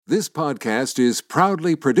This podcast is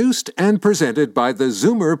proudly produced and presented by the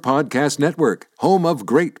Zoomer Podcast Network, home of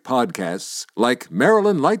great podcasts like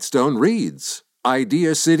Marilyn Lightstone Reads,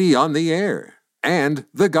 Idea City on the Air, and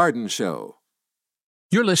The Garden Show.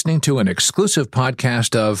 You're listening to an exclusive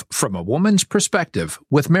podcast of From a Woman's Perspective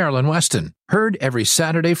with Marilyn Weston, heard every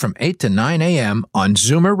Saturday from 8 to 9 a.m. on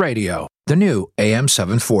Zoomer Radio, the new AM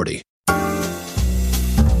 740.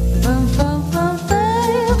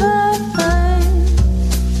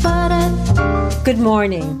 Good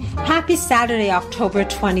morning. Happy Saturday, October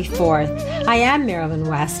 24th. I am Marilyn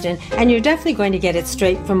Weston, and you're definitely going to get it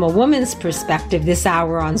straight from a woman's perspective this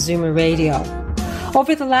hour on Zoomer Radio.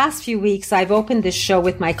 Over the last few weeks, I've opened this show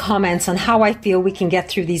with my comments on how I feel we can get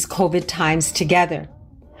through these COVID times together.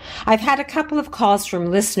 I've had a couple of calls from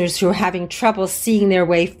listeners who are having trouble seeing their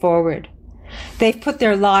way forward. They've put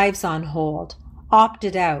their lives on hold,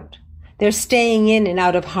 opted out. They're staying in and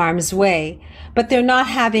out of harm's way, but they're not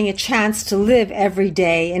having a chance to live every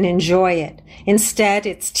day and enjoy it. Instead,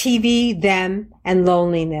 it's TV, them, and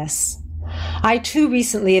loneliness. I too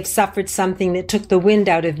recently have suffered something that took the wind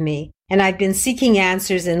out of me, and I've been seeking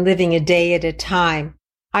answers and living a day at a time.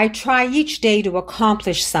 I try each day to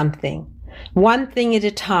accomplish something, one thing at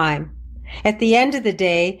a time. At the end of the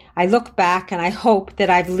day, I look back and I hope that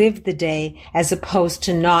I've lived the day as opposed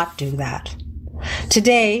to not do that.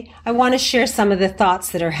 Today, I want to share some of the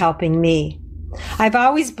thoughts that are helping me. I've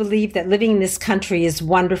always believed that living in this country is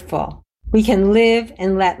wonderful. We can live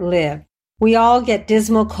and let live. We all get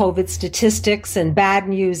dismal COVID statistics and bad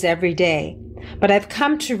news every day. But I've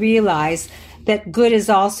come to realize that good is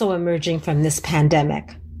also emerging from this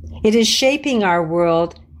pandemic. It is shaping our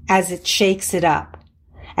world as it shakes it up.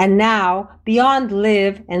 And now, beyond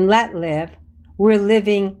live and let live, we're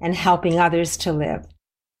living and helping others to live.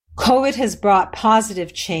 COVID has brought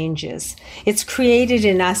positive changes. It's created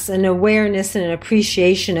in us an awareness and an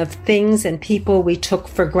appreciation of things and people we took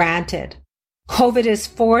for granted. COVID has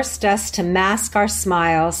forced us to mask our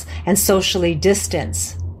smiles and socially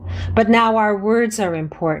distance. But now our words are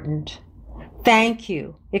important. Thank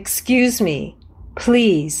you. Excuse me.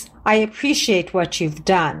 Please. I appreciate what you've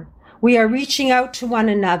done. We are reaching out to one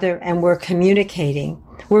another and we're communicating.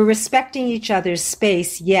 We're respecting each other's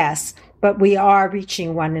space, yes, but we are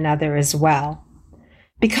reaching one another as well.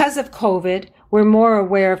 Because of COVID, we're more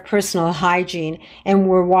aware of personal hygiene and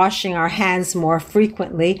we're washing our hands more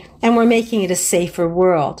frequently and we're making it a safer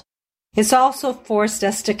world. It's also forced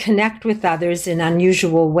us to connect with others in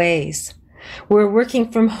unusual ways. We're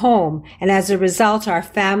working from home and as a result our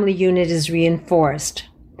family unit is reinforced.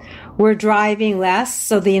 We're driving less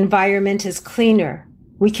so the environment is cleaner.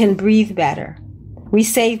 We can breathe better. We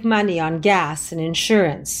save money on gas and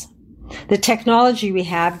insurance. The technology we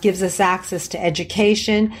have gives us access to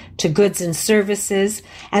education, to goods and services,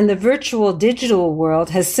 and the virtual digital world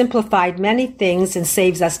has simplified many things and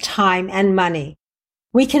saves us time and money.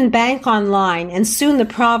 We can bank online, and soon the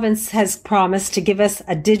province has promised to give us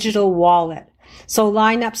a digital wallet. So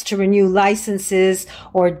lineups to renew licenses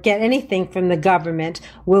or get anything from the government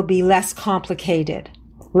will be less complicated.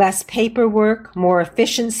 Less paperwork, more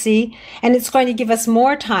efficiency, and it's going to give us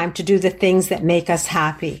more time to do the things that make us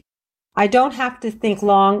happy. I don't have to think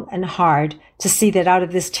long and hard to see that out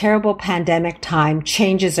of this terrible pandemic time,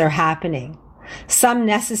 changes are happening. Some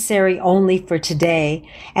necessary only for today,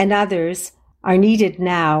 and others are needed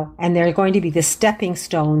now, and they're going to be the stepping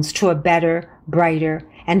stones to a better, brighter,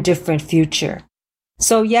 and different future.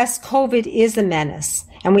 So yes, COVID is a menace,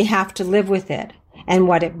 and we have to live with it and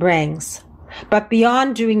what it brings. But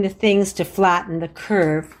beyond doing the things to flatten the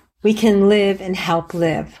curve, we can live and help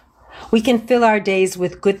live. We can fill our days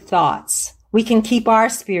with good thoughts. We can keep our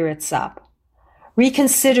spirits up.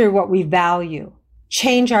 Reconsider what we value.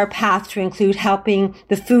 Change our path to include helping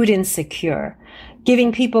the food insecure,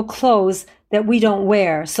 giving people clothes that we don't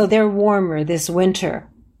wear so they're warmer this winter.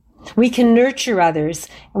 We can nurture others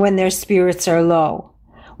when their spirits are low.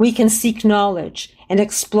 We can seek knowledge and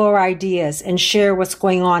explore ideas and share what's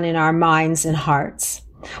going on in our minds and hearts.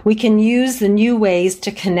 We can use the new ways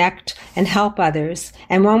to connect and help others,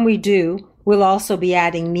 and when we do, we'll also be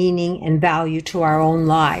adding meaning and value to our own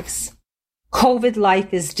lives. COVID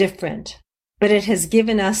life is different, but it has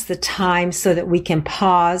given us the time so that we can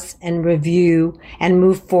pause and review and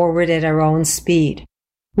move forward at our own speed.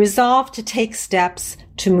 Resolve to take steps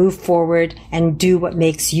to move forward and do what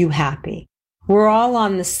makes you happy. We're all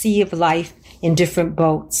on the sea of life in different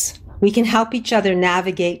boats. We can help each other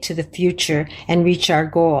navigate to the future and reach our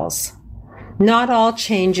goals. Not all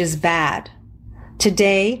change is bad.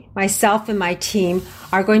 Today, myself and my team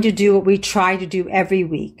are going to do what we try to do every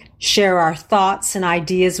week, share our thoughts and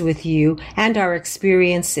ideas with you and our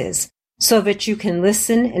experiences so that you can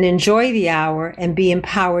listen and enjoy the hour and be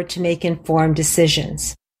empowered to make informed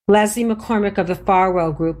decisions. Leslie McCormick of the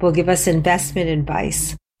Farwell Group will give us investment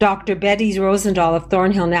advice. Dr. Betty Rosendahl of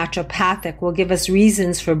Thornhill Naturopathic will give us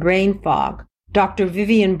reasons for brain fog. Dr.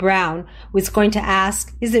 Vivian Brown was going to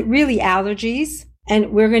ask, is it really allergies?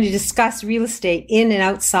 And we're going to discuss real estate in and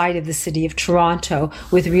outside of the city of Toronto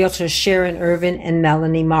with realtors Sharon Irvin and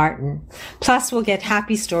Melanie Martin. Plus, we'll get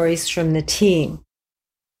happy stories from the team.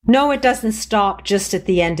 No, it doesn't stop just at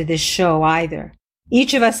the end of this show either.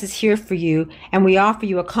 Each of us is here for you, and we offer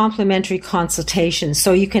you a complimentary consultation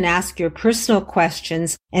so you can ask your personal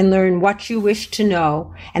questions and learn what you wish to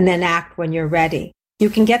know and then act when you're ready. You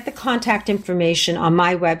can get the contact information on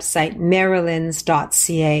my website,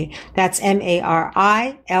 marilyns.ca. That's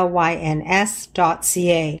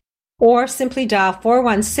MARILYNS.ca. Or simply dial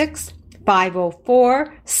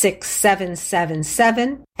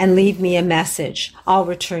 416-504-6777 and leave me a message. I'll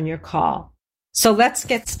return your call. So let's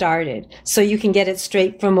get started so you can get it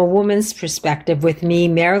straight from a woman's perspective with me,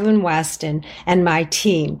 Marilyn Weston, and my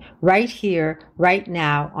team right here, right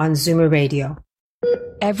now on Zoomer Radio.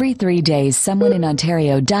 Every 3 days, someone in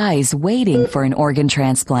Ontario dies waiting for an organ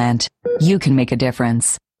transplant. You can make a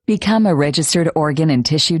difference. Become a registered organ and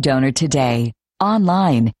tissue donor today.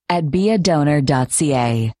 Online at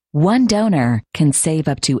beadonor.ca. One donor can save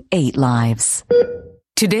up to 8 lives.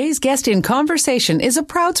 Today's guest in conversation is a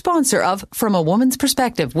proud sponsor of From a Woman's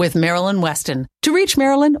Perspective with Marilyn Weston. To reach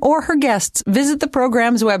Marilyn or her guests, visit the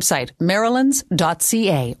program's website,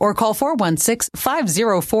 marilyns.ca, or call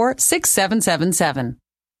 416-504-6777.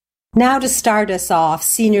 Now to start us off,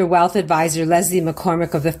 Senior Wealth Advisor Leslie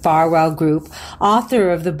McCormick of the Farwell Group,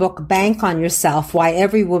 author of the book Bank on Yourself, Why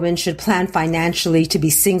Every Woman Should Plan Financially to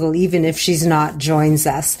be Single Even If She's Not, joins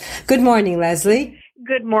us. Good morning, Leslie.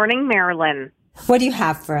 Good morning, Marilyn. What do you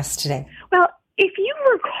have for us today? Well, if you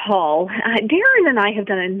recall, Darren and I have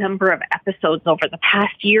done a number of episodes over the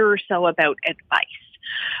past year or so about advice,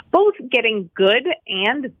 both getting good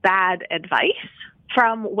and bad advice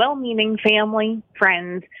from well-meaning family,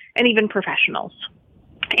 friends, and even professionals.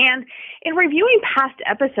 And in reviewing past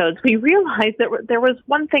episodes, we realized that there was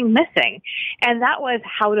one thing missing, and that was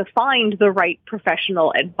how to find the right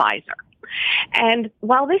professional advisor. And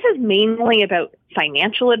while this is mainly about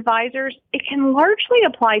financial advisors, it can largely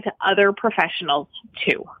apply to other professionals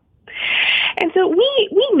too. And so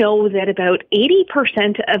we know that about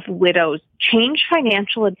 80% of widows change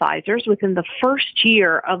financial advisors within the first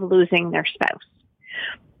year of losing their spouse.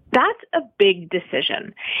 That's a big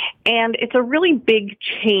decision, and it's a really big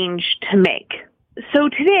change to make. So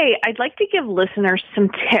today, I'd like to give listeners some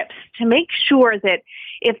tips to make sure that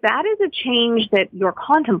if that is a change that you're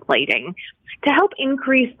contemplating, to help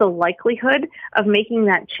increase the likelihood of making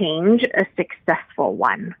that change a successful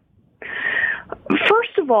one.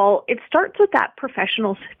 First of all, it starts with that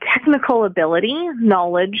professional's technical ability,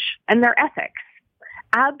 knowledge, and their ethics.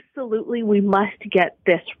 Absolutely, we must get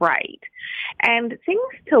this right. And things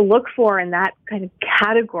to look for in that kind of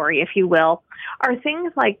category, if you will, are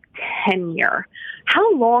things like tenure.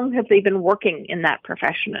 How long have they been working in that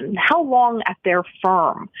profession, and how long at their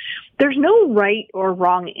firm? There's no right or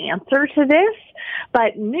wrong answer to this,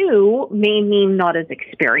 but new may mean not as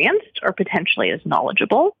experienced or potentially as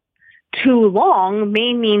knowledgeable. Too long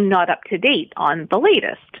may mean not up to date on the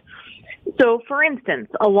latest. So, for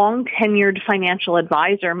instance, a long-tenured financial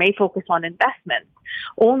advisor may focus on investments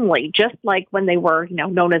only, just like when they were,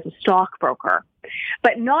 known as a stockbroker,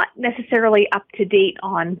 but not necessarily up to date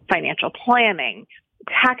on financial planning,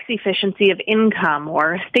 tax efficiency of income,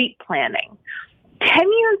 or estate planning.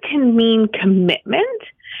 Tenure can mean commitment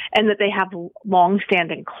and that they have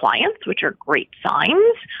long-standing clients, which are great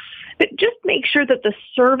signs. But just make sure that the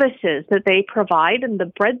services that they provide and the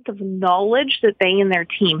breadth of knowledge that they and their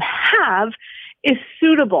team have is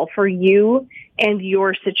suitable for you and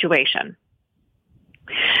your situation.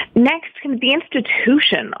 Next, the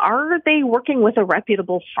institution. Are they working with a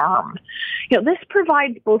reputable firm? This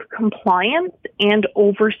provides both compliance and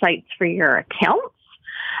oversights for your accounts,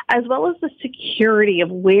 as well as the security of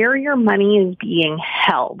where your money is being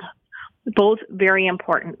held. Both very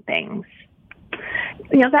important things.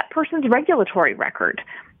 That person's regulatory record.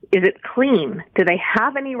 Is it clean? Do they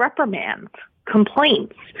have any reprimands,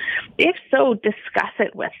 complaints? If so, discuss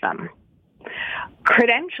it with them.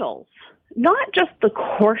 Credentials. Not just the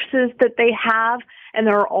courses that they have, and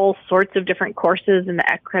there are all sorts of different courses and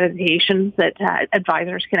accreditations that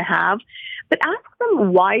advisors can have, but ask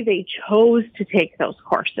them why they chose to take those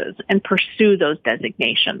courses and pursue those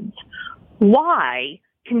designations. Why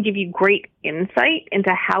can give you great insight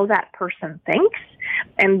into how that person thinks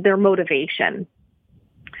and their motivation.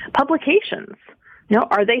 Publications.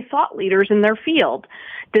 Are they thought leaders in their field?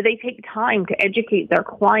 Do they take time to educate their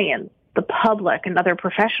clients, the public, and other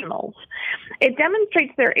professionals? It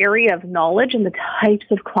demonstrates their area of knowledge and the types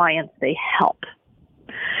of clients they help.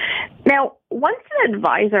 Now, once an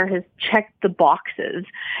advisor has checked the boxes,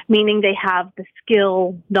 meaning they have the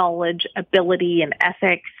skill, knowledge, ability, and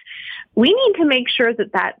ethics, we need to make sure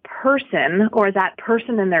that that person or that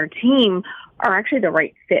person and their team are actually the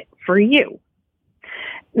right fit for you.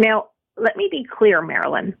 Now, let me be clear,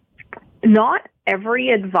 Marilyn. Not every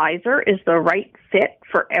advisor is the right fit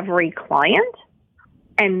for every client,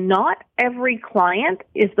 and not every client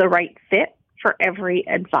is the right fit for every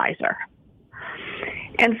advisor.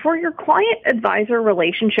 And for your client-advisor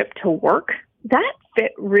relationship to work, that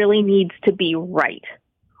fit really needs to be right.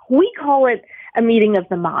 We call it a meeting of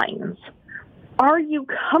the minds. Are you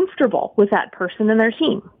comfortable with that person and their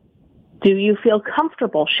team? Do you feel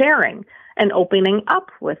comfortable sharing and opening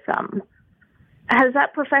up with them? Has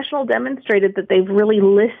that professional demonstrated that they've really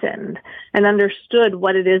listened and understood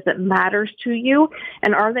what it is that matters to you?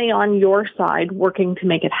 And are they on your side working to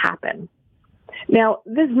make it happen? Now,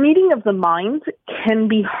 this meeting of the minds can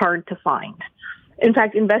be hard to find. In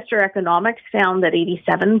fact, Investor Economics found that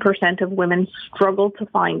 87% of women struggle to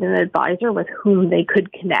find an advisor with whom they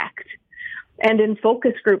could connect. And in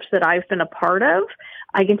focus groups that I've been a part of,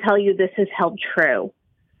 I can tell you this has held true.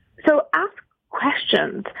 So ask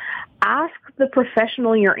questions. Ask the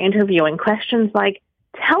professional you're interviewing questions like,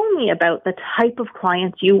 tell me about the type of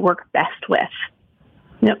clients you work best with.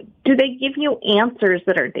 Now, do they give you answers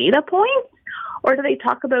that are data points, or do they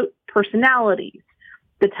talk about personalities,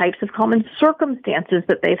 the types of common circumstances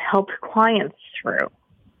that they've helped clients through?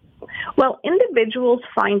 Well, individuals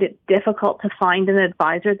find it difficult to find an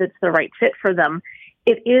advisor that's the right fit for them.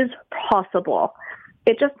 It is possible.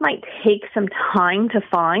 It just might take some time to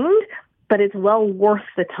find, but it's well worth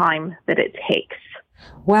the time that it takes.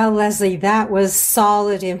 Well, Leslie, that was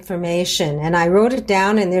solid information, and I wrote it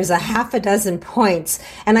down, and there's a half a dozen points.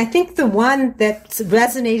 And I think the one that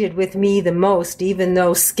resonated with me the most, even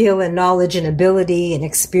though skill and knowledge and ability and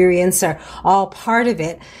experience are all part of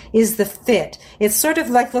it, is the fit. It's sort of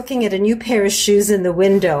like looking at a new pair of shoes in the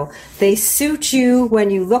window. They suit you when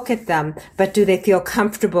you look at them, but do they feel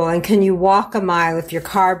comfortable? And can you walk a mile if your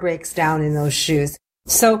car breaks down in those shoes?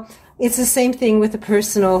 So it's the same thing with a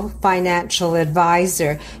personal financial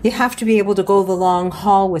advisor. You have to be able to go the long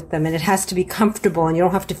haul with them, and it has to be comfortable, and you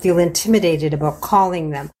don't have to feel intimidated about calling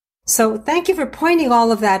them. So thank you for pointing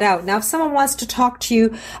all of that out. Now, if someone wants to talk to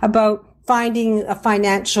you about finding a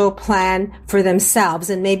financial plan for themselves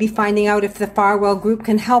and maybe finding out if the Farwell Group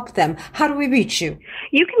can help them, how do we reach you?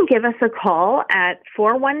 You can give us a call at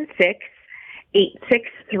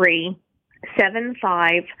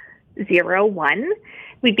 416-863-7501.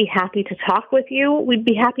 We'd be happy to talk with you. We'd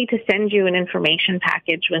be happy to send you an information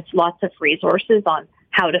package with lots of resources on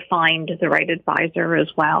how to find the right advisor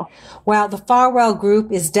as well. Well, the Farwell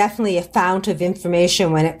Group is definitely a fount of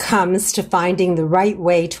information when it comes to finding the right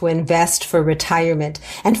way to invest for retirement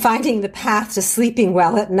and finding the path to sleeping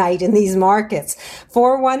well at night in these markets.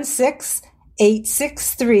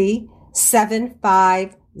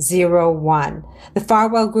 416-863-7501. The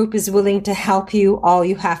Farwell Group is willing to help you. All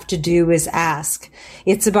you have to do is ask.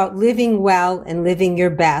 It's about living well and living your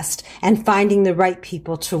best and finding the right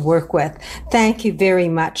people to work with. Thank you very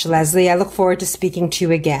much, Leslie. I look forward to speaking to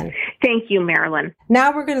you again. Thank you, Marilyn.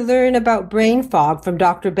 Now we're going to learn about brain fog from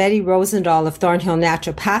Dr. Betty Rosendahl of Thornhill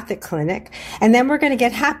Naturopathic Clinic. And then we're going to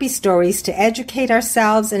get happy stories to educate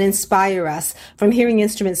ourselves and inspire us from hearing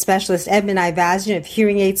instrument specialist Edmund Ivazian of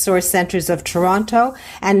Hearing Aid Source Centers of Toronto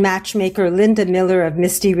and matchmaker Linda Miller of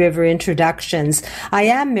Misty River Introductions. I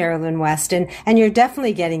am Marilyn Weston, and you're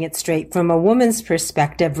definitely getting it straight from a woman's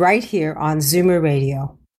perspective right here on Zoomer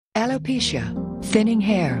Radio. Alopecia, thinning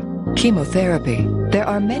hair, chemotherapy. There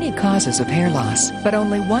are many causes of hair loss, but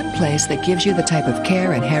only one place that gives you the type of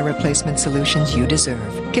care and hair replacement solutions you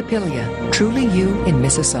deserve. Capilia, Truly You in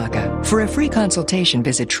Mississauga. For a free consultation,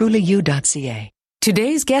 visit trulyu.ca.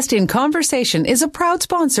 Today's guest in conversation is a proud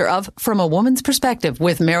sponsor of From a Woman's Perspective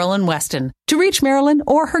with Marilyn Weston. To reach Marilyn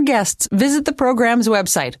or her guests, visit the program's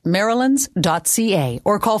website, marilyns.ca,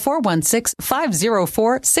 or call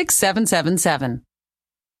 416-504-6777.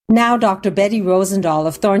 Now, Dr. Betty Rosendahl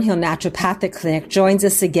of Thornhill Naturopathic Clinic joins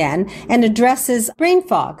us again and addresses brain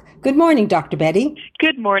fog. Good morning, Dr. Betty.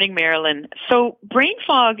 Good morning, Marilyn. So brain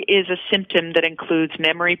fog is a symptom that includes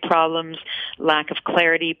memory problems, lack of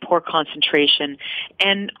clarity, poor concentration,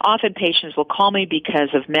 and often patients will call me because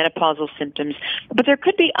of menopausal symptoms, but there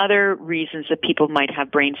could be other reasons that people might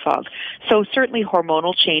have brain fog. So certainly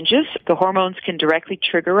hormonal changes. The hormones can directly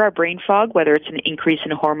trigger our brain fog, whether it's an increase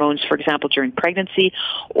in hormones, for example, during pregnancy,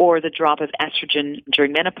 or the drop of estrogen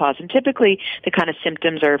during menopause. And typically the kind of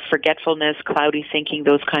symptoms are forgetfulness, cloudy thinking,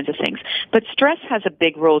 those kinds of things. But stress has a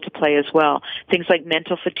big role to play as well. Things like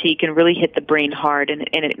mental fatigue can really hit the brain hard, and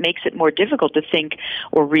it makes it more difficult to think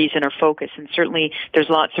or reason or focus. And certainly there's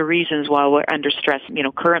lots of reasons why we're under stress,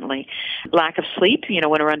 currently. Lack of sleep, when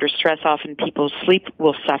we're under stress, often people's sleep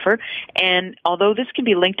will suffer. And although this can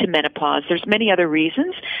be linked to menopause, there's many other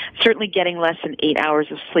reasons. Certainly getting less than 8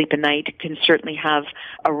 hours of sleep a night can certainly have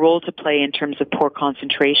a role to play in terms of poor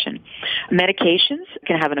concentration. Medications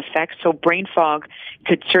can have an effect, so brain fog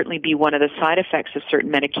could certainly be one of the side effects of certain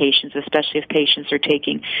medications, especially if patients are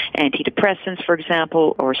taking antidepressants, for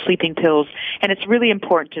example, or sleeping pills. And it's really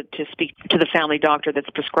important to speak to the family doctor that's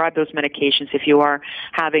prescribed those medications if you are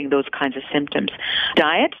having those kinds of symptoms.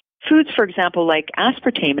 Diet. Foods, for example, like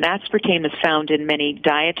aspartame, and aspartame is found in many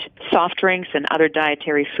diet soft drinks and other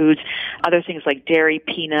dietary foods. Other things like dairy,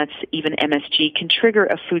 peanuts, even MSG can trigger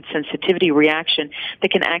a food sensitivity reaction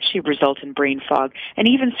that can actually result in brain fog. And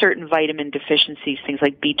even certain vitamin deficiencies, things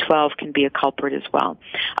like B12, can be a culprit as well.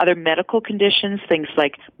 Other medical conditions, things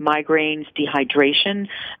like migraines, dehydration,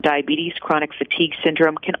 diabetes, chronic fatigue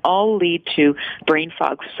syndrome, can all lead to brain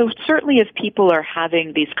fog. So certainly if people are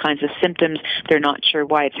having these kinds of symptoms, they're not sure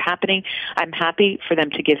why it's happening, I'm happy for them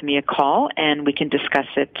to give me a call and we can discuss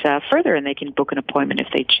it further, and they can book an appointment if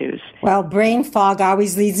they choose. Well, brain fog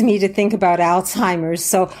always leads me to think about Alzheimer's.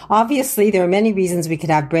 So obviously there are many reasons we could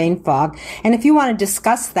have brain fog. And if you want to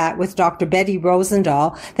discuss that with Dr. Betty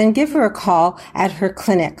Rosendahl, then give her a call at her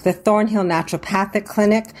clinic, the Thornhill Naturopathic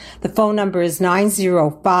Clinic. The phone number is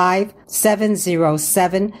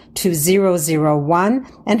 905-707-2001,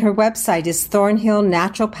 and her website is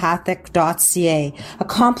thornhillnaturopathic.ca. A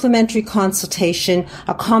complimentary consultation,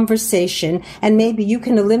 a conversation, and maybe you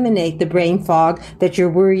can eliminate the brain fog that you're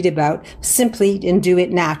worried about simply and do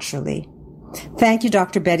it naturally. Thank you,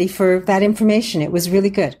 Dr. Betty, for that information. It was really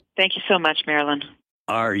good. Thank you so much, Marilyn.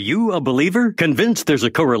 Are you a believer? Convinced there's a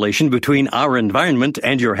correlation between our environment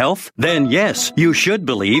and your health? Then yes, you should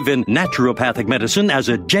believe in naturopathic medicine as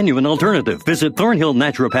a genuine alternative. Visit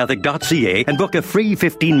thornhillnaturopathic.ca and book a free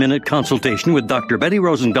 15-minute consultation with Dr. Betty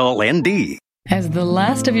Rosendahl, ND. As the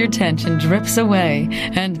last of your tension drips away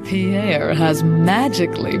and Pierre has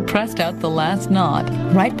magically pressed out the last knot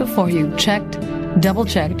right before you checked,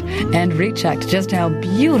 double-checked, and rechecked just how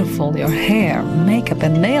beautiful your hair, makeup,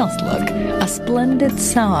 and nails look, a splendid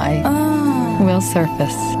sigh will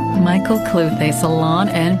surface. Michael Cluthe Salon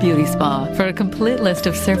and Beauty Spa. For a complete list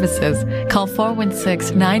of services, call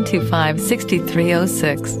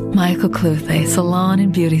 416-925-6306. Michael Cluthe Salon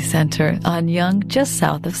and Beauty Center on Yonge, just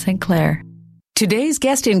south of St. Clair. Today's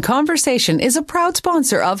guest in conversation is a proud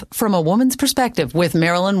sponsor of From a Woman's Perspective with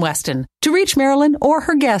Marilyn Weston. To reach Marilyn or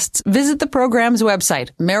her guests, visit the program's website,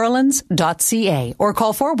 marilyns.ca, or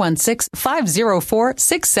call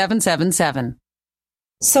 416-504-6777.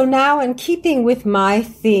 So now, in keeping with my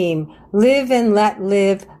theme, live and let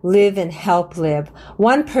live, live and help live,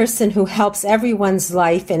 one person who helps everyone's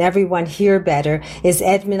life and everyone hear better is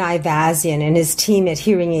Edmund Ivazian and his team at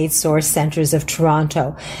Hearing Aid Source Centers of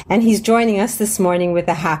Toronto. And he's joining us this morning with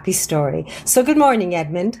a happy story. So good morning,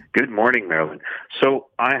 Edmund. Good morning, Marilyn. So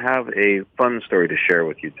I have a fun story to share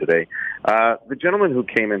with you today. The gentleman who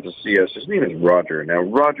came in to see us, his name is Roger. Now,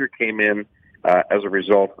 Roger came in as a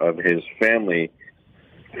result of his family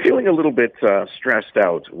feeling a little bit stressed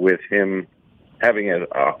out with him having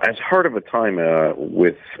as hard of a time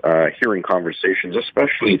with hearing conversations,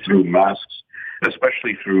 especially through masks,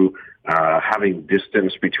 especially through having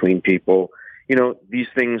distance between people. You know, these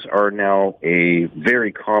things are now a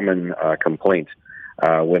very common complaint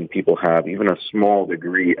when people have even a small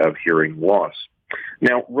degree of hearing loss.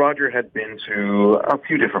 Now, Roger had been to a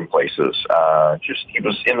few different places. He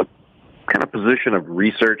was in a kind of position of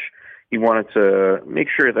research. He wanted to make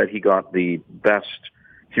sure that he got the best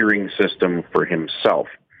hearing system for himself.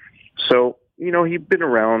 So, he'd been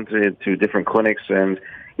around to different clinics and,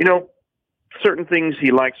 certain things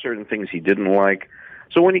he liked, certain things he didn't like.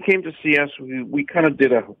 So when he came to see us, we kind of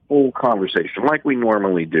did a full conversation like we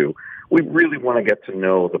normally do. We really want to get to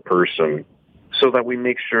know the person so that we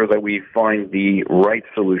make sure that we find the right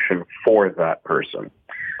solution for that person.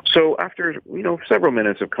 So after, several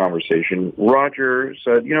minutes of conversation, Roger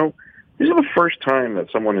said, this is the first time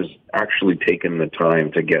that someone has actually taken the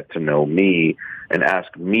time to get to know me and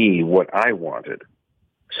ask me what I wanted.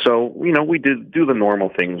 So, we do the normal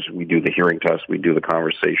things. We do the hearing test, we do the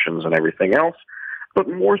conversations and everything else. But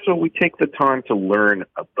more so, we take the time to learn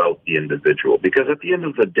about the individual, because at the end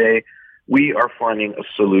of the day, we are finding a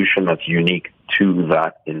solution that's unique to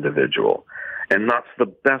that individual. And that's the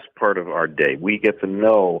best part of our day. We get to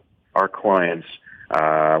know our clients,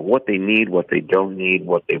 what they need, what they don't need,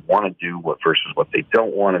 what they want to do, versus what they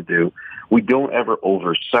don't want to do. We don't ever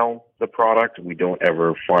oversell the product. We don't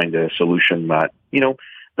ever find a solution that,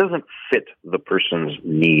 doesn't fit the person's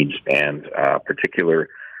needs and particular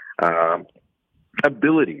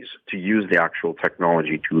abilities to use the actual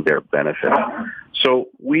technology to their benefit. So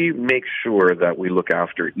we make sure that we look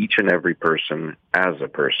after each and every person as a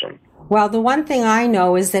person. Well, the one thing I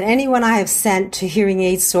know is that anyone I have sent to Hearing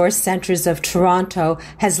Aid Source Centres of Toronto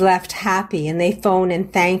has left happy, and they phone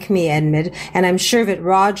and thank me, Edmund, and I'm sure that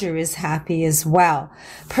Roger is happy as well.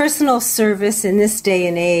 Personal service in this day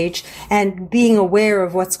and age and being aware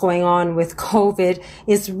of what's going on with COVID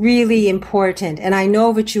is really important, and I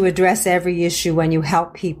know that you address every issue when you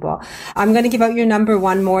help people. I'm going to give out your number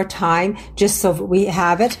one more time, just so we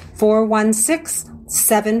have it,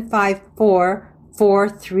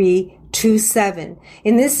 416-754-4327.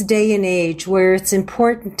 In this day and age where it's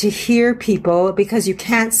important to hear people because you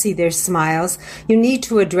can't see their smiles, you need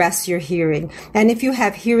to address your hearing. And if you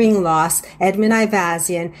have hearing loss, Edmund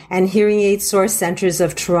Ivazian and Hearing Aid Source Centres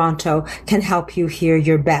of Toronto can help you hear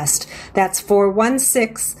your best. That's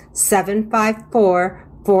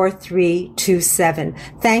 416-754-4327.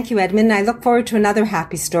 Thank you, Edmund. I look forward to another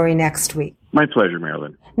happy story next week. My pleasure,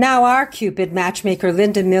 Marilyn. Now our Cupid matchmaker,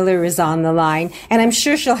 Linda Miller, is on the line, and I'm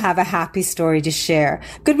sure she'll have a happy story to share.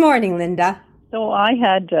 Good morning, Linda. So I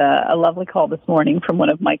had a lovely call this morning from one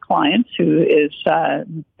of my clients who is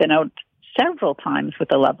been out several times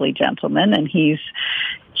with a lovely gentleman, and he's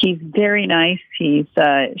very nice. She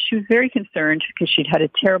was very concerned because she'd had a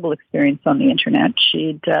terrible experience on the internet.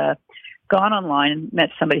 She'd gone online and met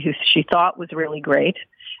somebody who she thought was really great,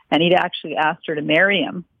 and he'd actually asked her to marry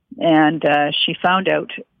him. And she found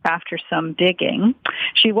out after some digging,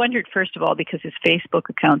 she wondered, first of all, because his Facebook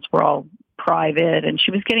accounts were all private, and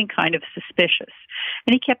she was getting kind of suspicious.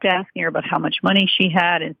 And he kept asking her about how much money she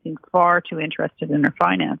had and seemed far too interested in her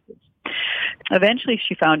finances. Eventually,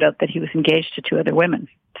 she found out that he was engaged to two other women.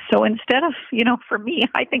 So instead of, for me,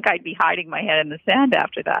 I think I'd be hiding my head in the sand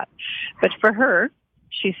after that. But for her,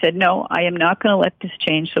 she said, no, I am not going to let this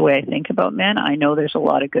change the way I think about men. I know there's a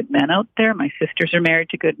lot of good men out there. My sisters are married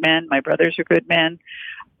to good men. My brothers are good men.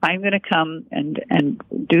 I'm going to come and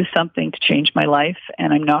do something to change my life,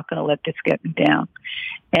 and I'm not going to let this get me down.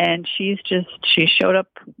 And she showed up,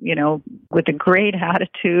 with a great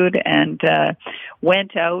attitude and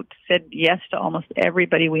went out, said yes to almost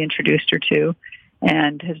everybody we introduced her to,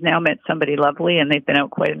 and has now met somebody lovely, and they've been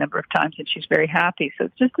out quite a number of times, and she's very happy. So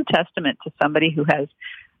it's just a testament to somebody who has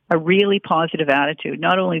a really positive attitude.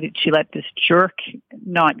 Not only did she let this jerk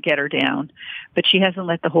not get her down, but she hasn't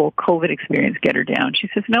let the whole COVID experience get her down. She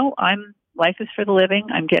says, no, life is for the living.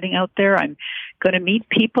 I'm getting out there. I'm going to meet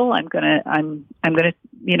people. I'm going to, I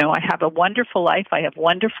have a wonderful life. I have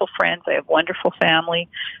wonderful friends. I have wonderful family,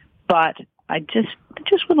 but I just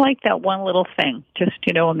would like that one little thing, just,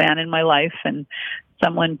 a man in my life and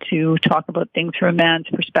someone to talk about things from a man's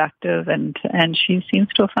perspective, and she seems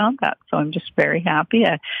to have found that. So I'm just very happy.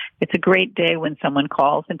 It's a great day when someone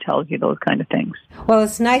calls and tells you those kind of things. Well,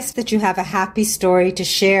 it's nice that you have a happy story to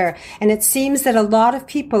share, and it seems that a lot of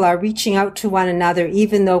people are reaching out to one another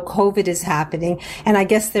even though COVID is happening, and I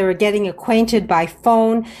guess they're getting acquainted by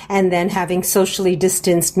phone and then having socially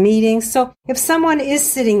distanced meetings. So if someone is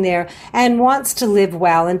sitting there and wants to live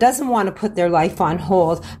well and doesn't want to put their life on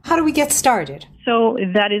hold, how do we get started? So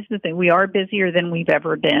that is the thing. We are busier than we've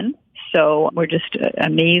ever been. So we're just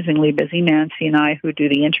amazingly busy. Nancy and I, who do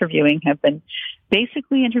the interviewing, have been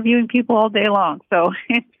basically interviewing people all day long. So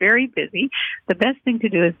it's very busy. The best thing to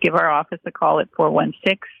do is give our office a call at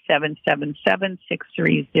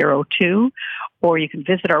 416-777-6302, or you can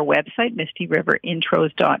visit our website,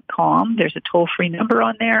 MistyRiverIntros.com. There's a toll-free number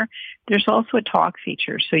on there. There's also a talk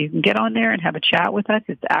feature, so you can get on there and have a chat with us.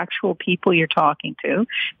 It's actual people you're talking to.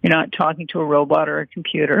 You're not talking to a robot or a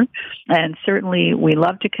computer. And certainly we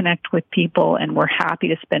love to connect with people, and we're happy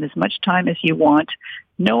to spend as much time as you want.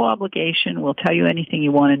 No obligation. We'll tell you anything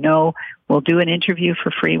you want to know. We'll do an interview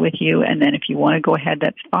for free with you, and then if you want to go ahead,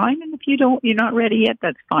 that's fine. And if you're not ready yet,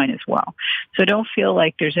 that's fine as well. So don't feel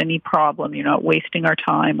like there's any problem. You're not wasting our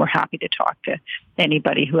time. We're happy to talk to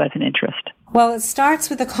anybody who has an interest. Well, it starts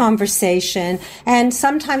with a conversation, and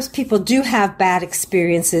sometimes people do have bad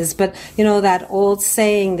experiences, but you know that old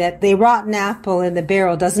saying that the rotten apple in the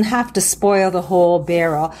barrel doesn't have to spoil the whole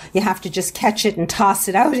barrel. You have to just catch it and toss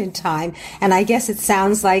it out in time. And I guess it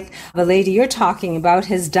sounds like the lady you're talking about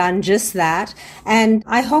has done just that. And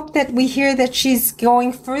I hope that we hear that she's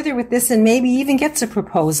going further with this and maybe even gets a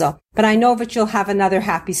proposal. But I know that you'll have another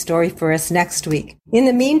happy story for us next week. In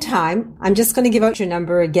the meantime, I'm just going to give out your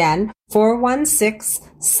number again,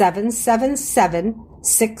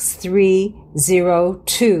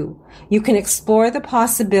 416-777-6302. You can explore the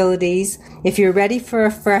possibilities. If you're ready for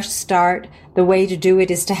a fresh start, the way to do it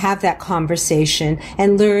is to have that conversation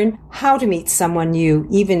and learn how to meet someone new,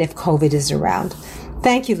 even if COVID is around.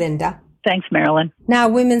 Thank you, Linda. Thanks, Marilyn. Now,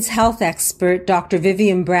 women's health expert Dr.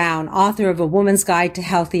 Vivian Brown, author of A Woman's Guide to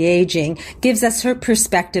Healthy Aging, gives us her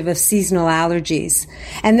perspective of seasonal allergies.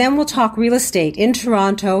 And then we'll talk real estate in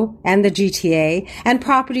Toronto and the GTA and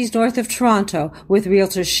properties north of Toronto with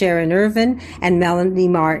realtors Sharon Irvin and Melanie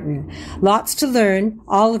Martin. Lots to learn,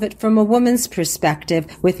 all of it from a woman's perspective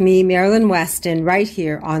with me, Marilyn Weston, right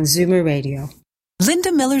here on Zoomer Radio.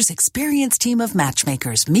 Linda Miller's experienced team of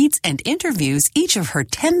matchmakers meets and interviews each of her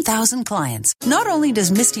 10,000 clients. Not only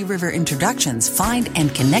does Misty River Introductions find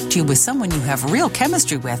and connect you with someone you have real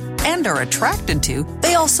chemistry with and are attracted to,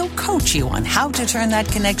 they also coach you on how to turn that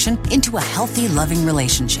connection into a healthy, loving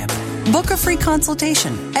relationship. Book a free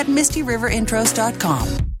consultation at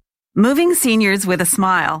MistyRiverIntros.com. Moving seniors with a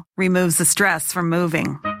smile removes the stress from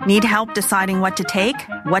moving. Need help deciding what to take,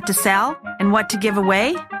 what to sell, and what to give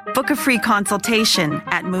away? Book a free consultation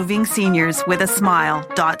at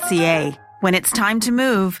movingseniorswithasmile.ca. When it's time to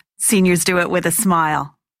move, seniors do it with a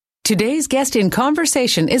smile. Today's guest in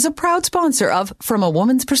conversation is a proud sponsor of From a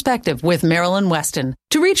Woman's Perspective with Marilyn Weston.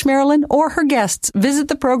 To reach Marilyn or her guests, visit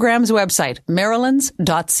the program's website,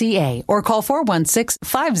 marilyns.ca, or call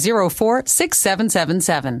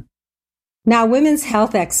 416-504-6777. Now, women's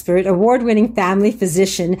health expert, award-winning family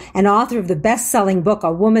physician, and author of the best-selling book,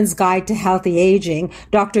 A Woman's Guide to Healthy Aging,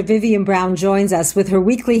 Dr. Vivian Brown joins us with her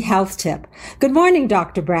weekly health tip. Good morning,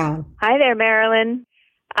 Dr. Brown. Hi there, Marilyn.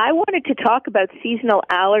 I wanted to talk about seasonal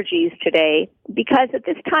allergies today because at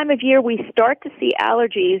this time of year we start to see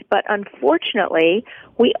allergies, but unfortunately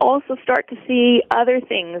we also start to see other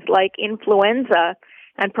things like influenza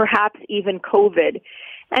and perhaps even COVID.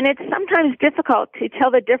 And it's sometimes difficult to tell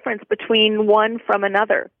the difference between one from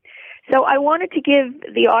another. So I wanted to give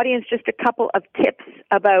the audience just a couple of tips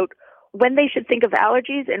about when they should think of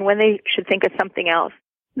allergies and when they should think of something else.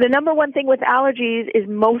 The number one thing with allergies is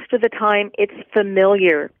most of the time it's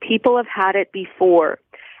familiar. People have had it before.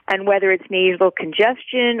 And whether it's nasal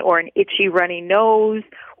congestion or an itchy, runny nose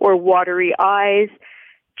or watery eyes,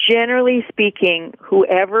 generally speaking,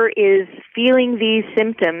 whoever is feeling these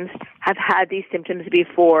symptoms have had these symptoms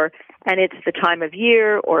before, and it's the time of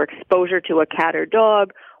year or exposure to a cat or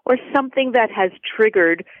dog or something that has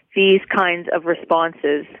triggered these kinds of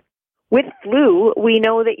responses. With flu, we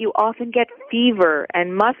know that you often get fever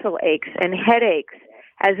and muscle aches and headaches,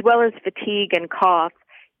 as well as fatigue and cough.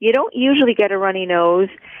 You don't usually get a runny nose,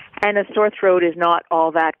 and a sore throat is not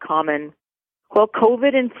all that common. Well,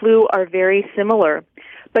 COVID and flu are very similar,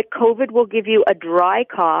 but COVID will give you a dry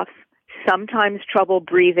cough, sometimes trouble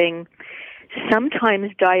breathing,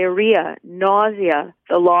 sometimes diarrhea, nausea,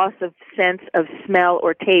 the loss of sense of smell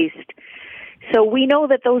or taste. So we know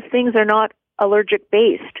that those things are not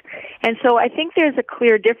allergic-based. And so I think there's a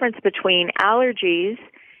clear difference between allergies,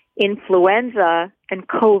 influenza, and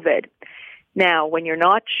COVID. Now, when you're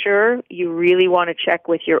not sure, you really want to check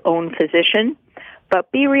with your own physician.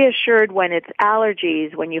 But be reassured when it's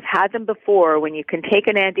allergies, when you've had them before, when you can take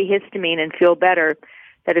an antihistamine and feel better,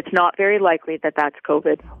 that it's not very likely that that's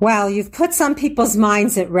COVID. Well, you've put some people's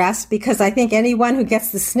minds at rest because I think anyone who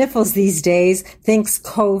gets the sniffles these days thinks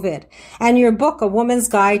COVID. And your book, A Woman's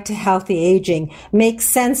Guide to Healthy Aging, makes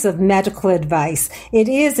sense of medical advice. It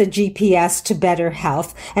is a GPS to better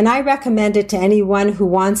health, and I recommend it to anyone who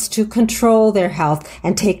wants to control their health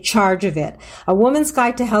and take charge of it. A Woman's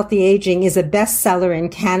Guide to Healthy Aging is a bestseller in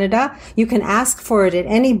Canada. You can ask for it at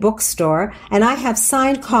any bookstore, and I have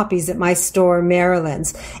signed copies at my store,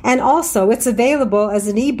 Marilyn's. And also, it's available as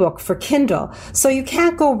an ebook for Kindle. So you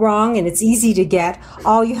can't go wrong, and it's easy to get.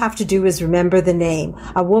 All you have to do is remember the name,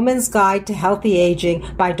 A Woman's Guide to Healthy Aging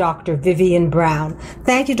by Dr. Vivian Brown.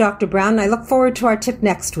 Thank you, Dr. Brown. I look forward to our tip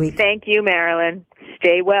next week. Thank you, Marilyn.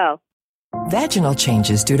 Stay well. Vaginal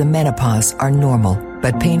changes due to menopause are normal,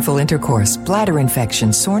 but painful intercourse, bladder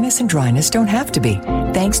infection, soreness, and dryness don't have to be,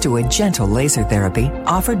 thanks to a gentle laser therapy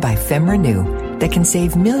offered by FemRenew. that can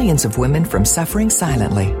save millions of women from suffering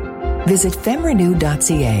silently. Visit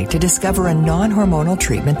femrenew.ca to discover a non-hormonal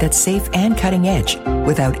treatment that's safe and cutting edge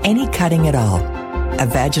without any cutting at all. A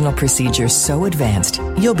vaginal procedure so advanced,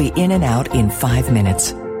 you'll be in and out in 5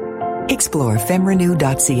 minutes. Explore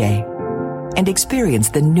femrenew.ca and experience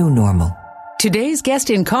the new normal. Today's guest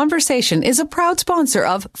in conversation is a proud sponsor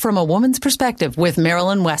of From a Woman's Perspective with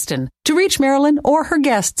Marilyn Weston. To reach Marilyn or her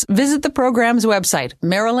guests, visit the program's website,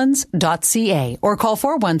 marilyns.ca, or call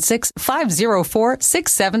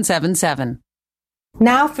 416-504-6777.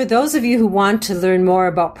 Now, for those of you who want to learn more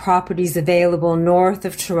about properties available north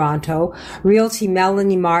of Toronto, Realty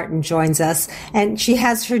Melanie Martin joins us, and she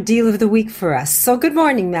has her deal of the week for us. So good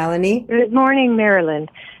morning, Melanie. Good morning, Marilyn.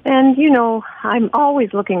 And, you know, I'm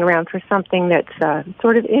always looking around for something that's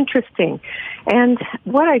sort of interesting. And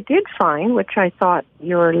what I did find, which I thought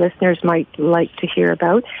your listeners might like to hear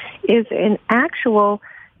about, is an actual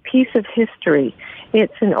piece of history.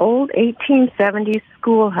 It's an old 1870s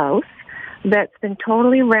schoolhouse that's been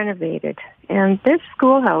totally renovated. And this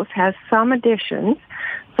schoolhouse has some additions.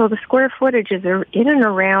 So the square footages are in and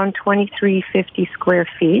around 2350 square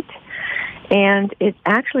feet. And it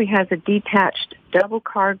actually has a detached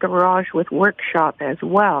double-car garage with workshop as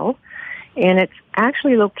well. And it's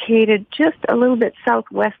actually located just a little bit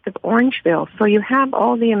southwest of Orangeville. So you have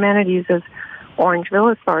all the amenities of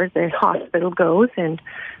Orangeville as far as the hospital goes and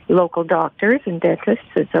local doctors and dentists.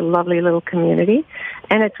 It's a lovely little community.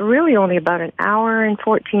 And it's really only about an hour and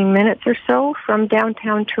 14 minutes or so from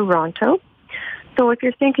downtown Toronto. So if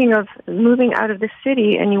you're thinking of moving out of the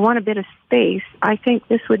city and you want a bit of space, I think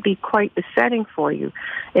this would be quite the setting for you.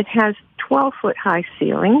 It has 12-foot-high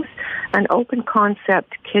ceilings, an open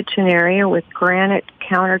concept kitchen area with granite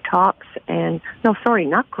countertops and, no, sorry,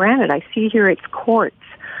 not granite. I see here it's quartz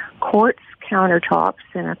countertops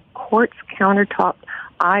and a quartz countertop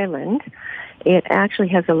island. It actually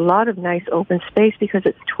has a lot of nice open space because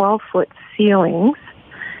it's 12-foot ceilings,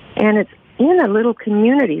 and it's in a little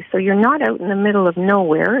community, so you're not out in the middle of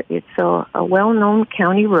nowhere. It's a well-known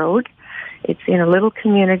county road. It's in a little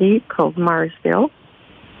community called Marsville,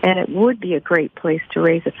 and it would be a great place to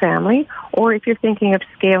raise a family. Or if you're thinking of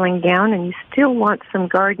scaling down and you still want some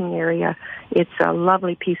garden area, it's a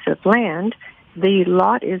lovely piece of land. The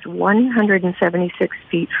lot is 176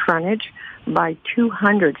 feet frontage by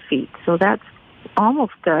 200 feet, so that's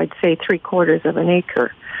almost, I'd say, 3/4 of an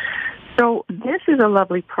acre. So this is a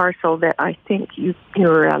lovely parcel that I think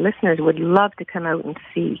your listeners would love to come out and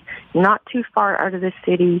see. Not too far out of the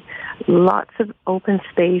city, lots of open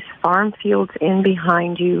space, farm fields in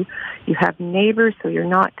behind you. You have neighbors, so you're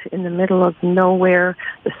not in the middle of nowhere.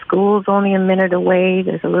 The school's only a minute away.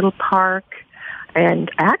 There's a little park.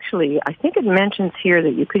 And actually, I think it mentions here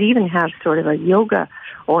that you could even have sort of a yoga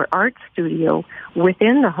or art studio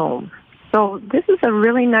within the home. So this is a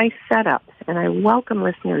really nice setup, and I welcome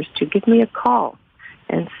listeners to give me a call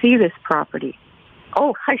and see this property.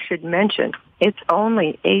 Oh, I should mention, it's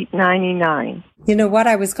only $899. You know what?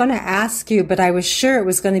 I was going to ask you, but I was sure it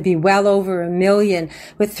was going to be well over $1 million.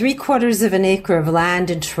 With 3/4 of an acre of land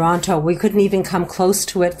in Toronto, we couldn't even come close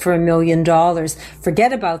to it for $1 million.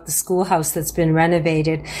 Forget about the schoolhouse that's been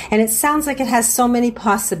renovated. And it sounds like it has so many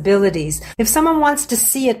possibilities. If someone wants to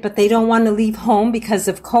see it, but they don't want to leave home because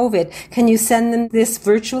of COVID, can you send them this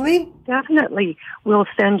virtually? Definitely. We'll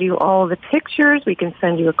send you all the pictures. We can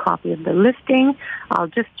send you a copy of the listing. I'll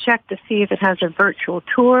just check to see if it has a virtual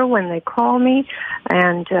tour when they call me.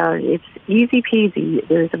 And it's easy peasy.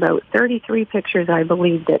 There's about 33 pictures, I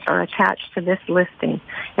believe, that are attached to this listing,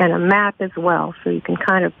 and a map as well, so you can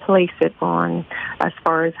kind of place it on as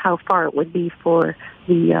far as how far it would be for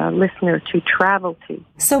the listener to travel to.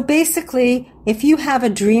 So basically, if you have a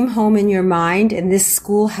dream home in your mind and this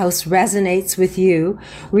schoolhouse resonates with you,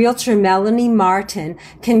 Realtor Melanie Martin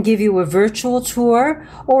can give you a virtual tour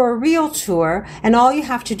or a real tour, and all you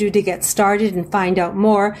have to do to get started and find out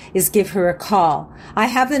more is give her a call. I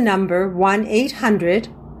have the number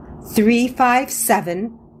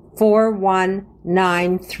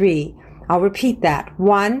 1-800-357-4193. I'll repeat that,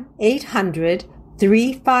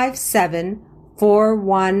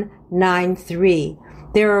 1-800-357-4193.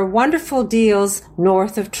 There are wonderful deals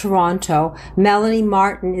north of Toronto. Melanie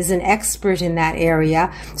Martin is an expert in that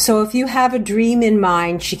area. So if you have a dream in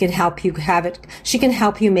mind, she can help you have it. She can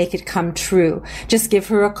help you make it come true. Just give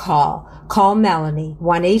her a call. Call Melanie,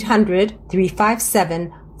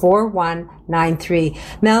 1-800-357-4193.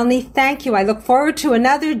 Melanie, thank you. I look forward to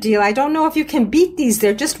another deal. I don't know if you can beat these.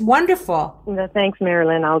 They're just wonderful. Thanks,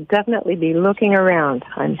 Marilyn. I'll definitely be looking around.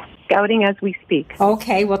 I'm scouting as we speak.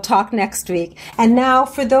 Okay, we'll talk next week. And now,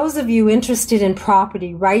 for those of you interested in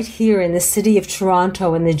property right here in the city of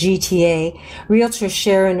Toronto and the GTA, Realtor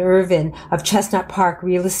Sharon Irvin of Chestnut Park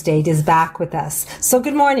Real Estate is back with us. So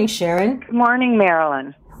good morning, Sharon. Good morning,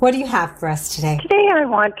 Marilyn. What do you have for us today? Today I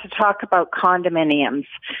want to talk about condominiums.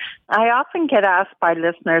 I often get asked by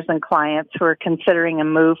listeners and clients who are considering a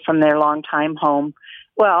move from their longtime home,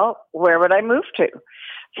 well, where would I move to?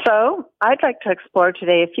 So I'd like to explore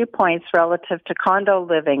today a few points relative to condo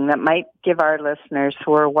living that might give our listeners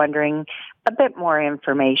who are wondering a bit more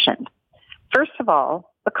information. First of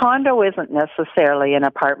all, a condo isn't necessarily an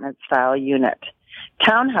apartment-style unit.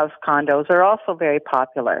 Townhouse condos are also very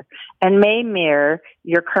popular and may mirror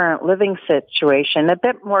your current living situation a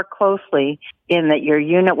bit more closely in that your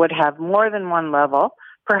unit would have more than one level,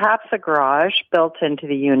 perhaps a garage built into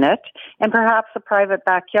the unit, and perhaps a private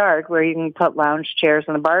backyard where you can put lounge chairs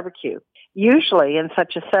and a barbecue. Usually, in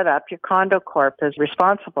such a setup, your condo corp is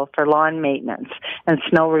responsible for lawn maintenance and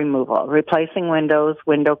snow removal, replacing windows,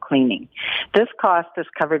 window cleaning. This cost is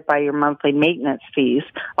covered by your monthly maintenance fees,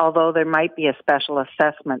 although there might be a special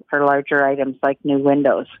assessment for larger items like new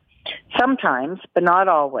windows. Sometimes, but not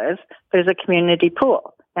always, there's a community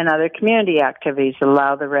pool and other community activities that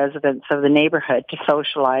allow the residents of the neighborhood to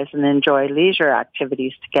socialize and enjoy leisure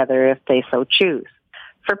activities together if they so choose.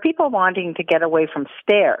 For people wanting to get away from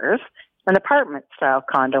stairs, an apartment-style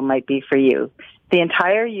condo might be for you. The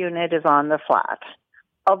entire unit is on the flat.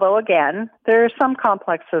 Although, again, there are some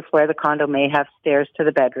complexes where the condo may have stairs to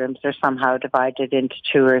the bedrooms or somehow divided into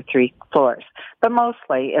 2 or 3 floors. But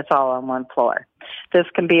mostly, it's all on one floor. This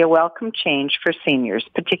can be a welcome change for seniors,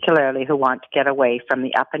 particularly who want to get away from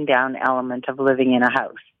the up-and-down element of living in a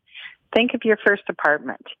house. Think of your first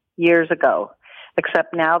apartment years ago,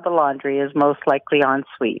 except now the laundry is most likely en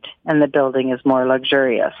suite and the building is more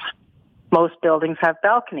luxurious. Most buildings have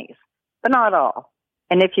balconies, but not all.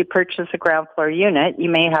 And if you purchase a ground floor unit, you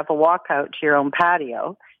may have a walkout to your own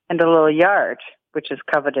patio and a little yard, which is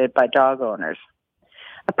coveted by dog owners.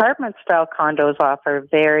 Apartment-style condos offer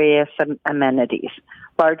various amenities.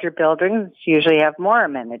 Larger buildings usually have more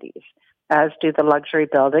amenities, as do the luxury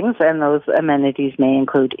buildings, and those amenities may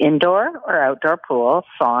include indoor or outdoor pool,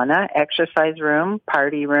 sauna, exercise room,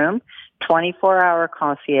 party room, 24-hour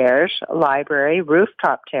concierge, library,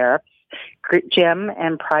 rooftop terrace, gym,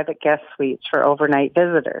 and private guest suites for overnight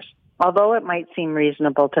visitors. Although it might seem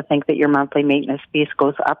reasonable to think that your monthly maintenance fees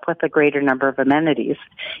goes up with a greater number of amenities,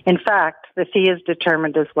 in fact, the fee is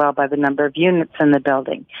determined as well by the number of units in the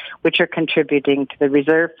building, which are contributing to the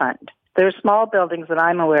reserve fund. There are small buildings that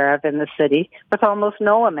I'm aware of in the city with almost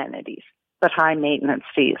no amenities, but high maintenance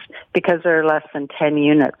fees, because there are less than 10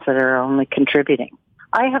 units that are only contributing.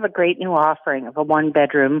 I have a great new offering of a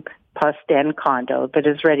one-bedroom plus den condo that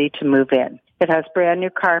is ready to move in. It has brand new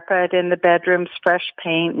carpet in the bedrooms, fresh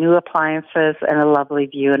paint, new appliances, and a lovely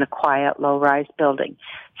view in a quiet, low-rise building,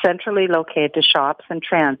 centrally located to shops and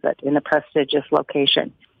transit in a prestigious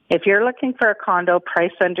location. If you're looking for a condo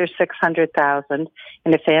priced under $600,000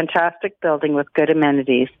 in a fantastic building with good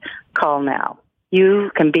amenities, call now.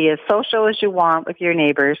 You can be as social as you want with your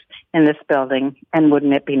neighbors in this building, and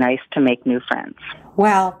wouldn't it be nice to make new friends?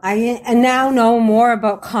 Well, I now know more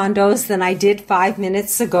about condos than I did 5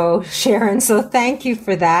 minutes ago, Sharon, so thank you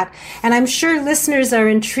for that. And I'm sure listeners are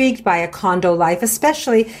intrigued by a condo life,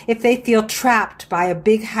 especially if they feel trapped by a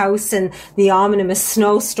big house and the ominous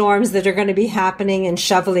snowstorms that are going to be happening and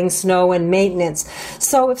shoveling snow and maintenance.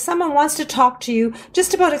 So if someone wants to talk to you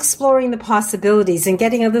just about exploring the possibilities and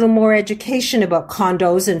getting a little more education about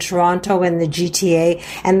condos in Toronto and the GTA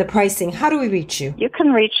and the pricing, how do we reach you? You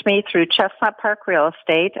can reach me through Chestnut Park Real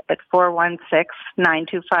Estate at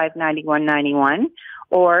 416-925-9191,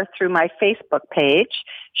 or through my Facebook page,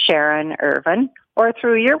 Sharon Irvin, or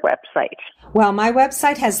through your website. Well, my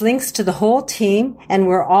website has links to the whole team, and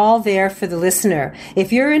we're all there for the listener.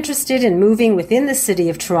 If you're interested in moving within the city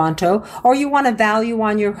of Toronto, or you want a value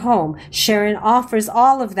on your home, Sharon offers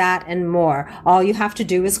all of that and more. All you have to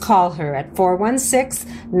do is call her at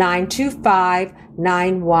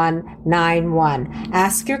 416-925-9191.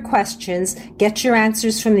 Ask your questions, get your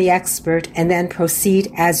answers from the expert, and then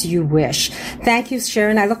proceed as you wish. Thank you,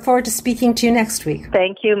 Sharon. I look forward to speaking to you next week.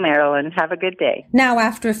 Thank you, Marilyn. Have a good day. Now,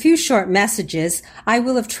 after a few short messages, I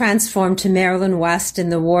will have transformed to Marilyn Weston,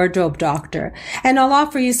 the Wardrobe Doctor, and I'll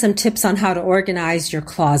offer you some tips on how to organize your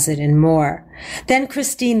closet and more. Then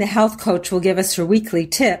Christine, the health coach, will give us her weekly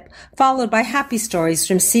tip, followed by happy stories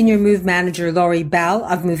from Senior Move Manager Laurie Bell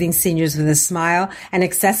of Moving Seniors with a Smile and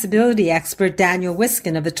accessibility expert Daniel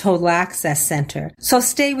Wiskin of the Total Access Center. So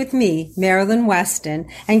stay with me, Marilyn Weston,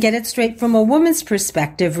 and get it straight from a woman's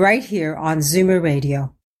perspective right here on Zoomer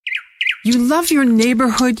Radio. You love your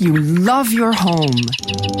neighborhood, you love your home.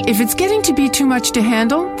 If it's getting to be too much to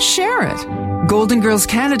handle, share it. Golden Girls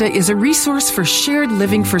Canada is a resource for shared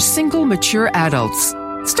living for single, mature adults.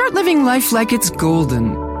 Start living life like it's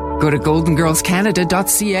golden. Go to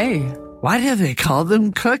goldengirlscanada.ca. Why do they call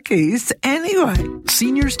them cookies anyway?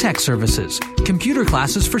 Seniors Tech Services. Computer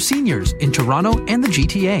classes for seniors in Toronto and the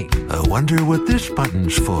GTA. I wonder what this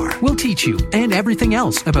button's for. We'll teach you and everything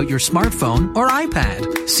else about your smartphone or iPad.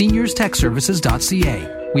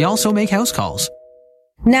 SeniorsTechServices.ca. We also make house calls.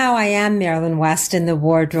 Now I am Marilyn Weston, the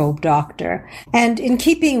Wardrobe Doctor. And in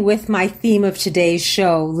keeping with my theme of today's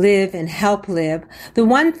show, Live and Help Live, the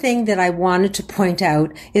one thing that I wanted to point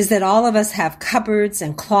out is that all of us have cupboards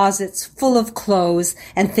and closets full of clothes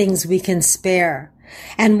and things we can spare.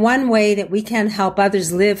 And one way that we can help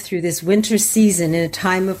others live through this winter season in a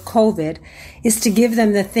time of COVID is to give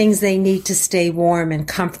them the things they need to stay warm and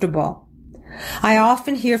comfortable. I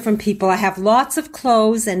often hear from people, I have lots of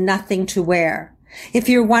clothes and nothing to wear. If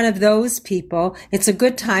you're one of those people, it's a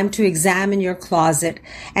good time to examine your closet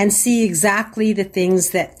and see exactly the things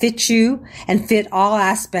that fit you and fit all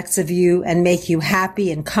aspects of you and make you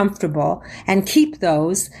happy and comfortable, and keep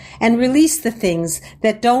those and release the things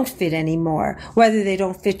that don't fit anymore, whether they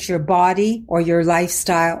don't fit your body or your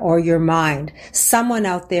lifestyle or your mind. Someone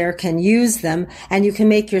out there can use them, and you can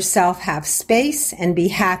make yourself have space and be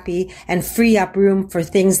happy and free up room for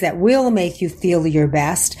things that will make you feel your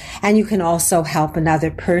best, and you can also help another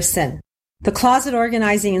person. The closet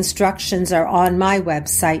organizing instructions are on my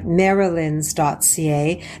website,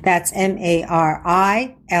 marilyns.ca. That's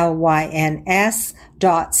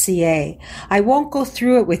MARILYNS.ca. I won't go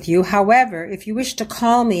through it with you. However, if you wish to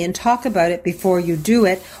call me and talk about it before you do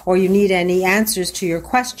it, or you need any answers to your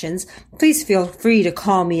questions, please feel free to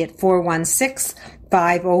call me at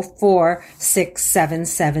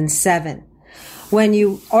 416-504-6777. When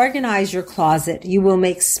you organize your closet, you will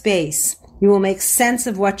make space. You will make sense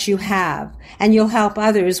of what you have, and you'll help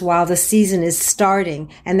others while the season is starting,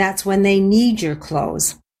 and that's when they need your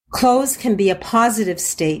clothes. Clothes can be a positive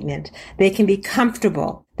statement. They can be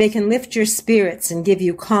comfortable. They can lift your spirits and give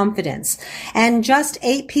you confidence. And just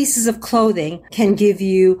 8 pieces of clothing can give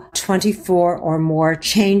you 24 or more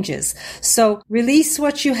changes. So release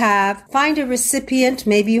what you have. Find a recipient.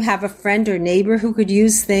 Maybe you have a friend or neighbor who could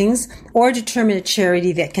use things, or determine a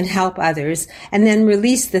charity that can help others, and then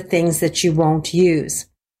release the things that you won't use.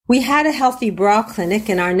 We had a Healthy Bra Clinic,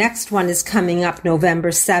 and our next one is coming up November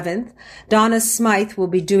 7th. Donna Smythe will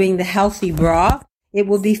be doing the Healthy Bra. It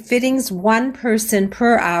will be fittings 1 person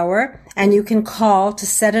per hour, and you can call to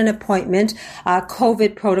set an appointment.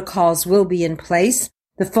 COVID protocols will be in place.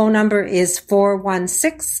 The phone number is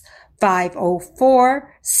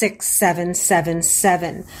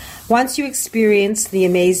 416-504-6777. Once you experience the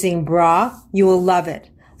amazing bra, you will love it.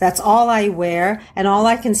 That's all I wear, and all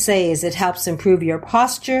I can say is it helps improve your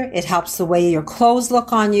posture, it helps the way your clothes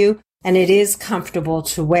look on you, and it is comfortable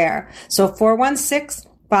to wear. So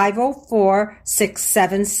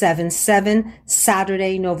 416-504-6777,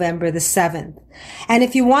 Saturday, November the 7th. And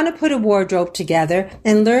if you want to put a wardrobe together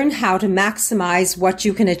and learn how to maximize what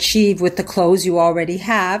you can achieve with the clothes you already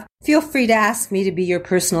have, feel free to ask me to be your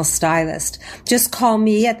personal stylist. Just call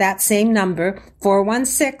me at that same number,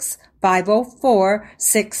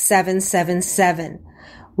 416-504-6777.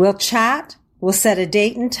 We'll chat, we'll set a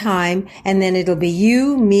date and time, and then it'll be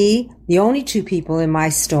you, me, the only 2 people in my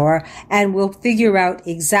store, and we'll figure out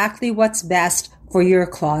exactly what's best for your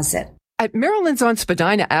closet. At Marilyn's on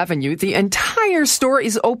Spadina Avenue, the entire store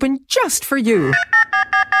is open just for you.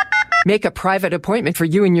 Make a private appointment for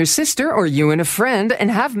you and your sister, or you and a friend, and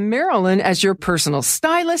have Marilyn as your personal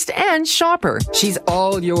stylist and shopper. She's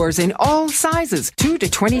all yours in all sizes, 2 to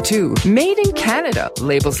 22. Made in Canada.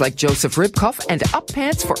 Labels like Joseph Ribkoff and Up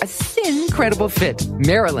Pants for a thin, credible fit.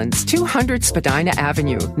 Marilyn's 200 Spadina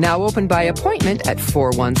Avenue. Now open by appointment at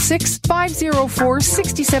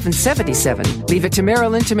 416-504-6777. Leave it to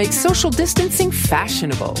Marilyn to make social distancing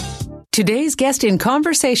fashionable. Today's guest in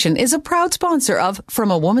conversation is a proud sponsor of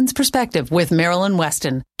From a Woman's Perspective with Marilyn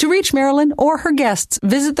Weston. To reach Marilyn or her guests,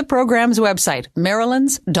 visit the program's website,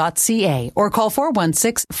 marilyns.ca, or call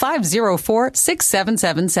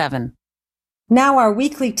 416-504-6777. Now our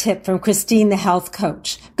weekly tip from Christine, the health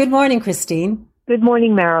coach. Good morning, Christine. Good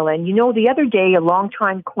morning, Marilyn. You know, the other day, a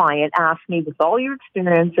longtime client asked me, with all your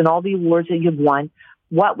experience and all the awards that you've won,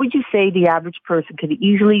 what would you say the average person could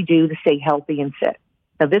easily do to stay healthy and fit?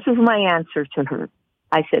 Now, this is my answer to her.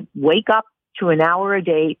 I said, wake up to an hour a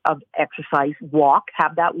day of exercise, walk,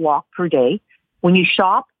 have that walk per day. When you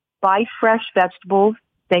shop, buy fresh vegetables,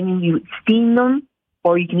 then you steam them,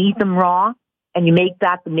 or you can eat them raw, and you make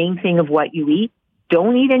that the main thing of what you eat.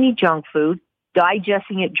 Don't eat any junk food.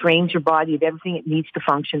 Digesting it drains your body of everything it needs to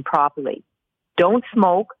function properly. Don't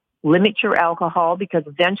smoke. Limit your alcohol because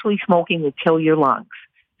eventually smoking will kill your lungs.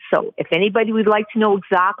 So if anybody would like to know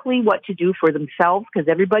exactly what to do for themselves, because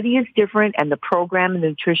everybody is different and the program and the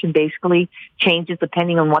nutrition basically changes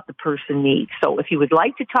depending on what the person needs. So if you would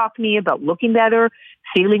like to talk to me about looking better,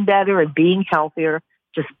 feeling better, and being healthier,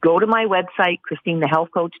 just go to my website,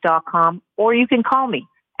 ChristineTheHealthCoach.com, or you can call me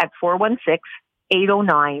at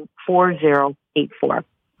 416-809-4084.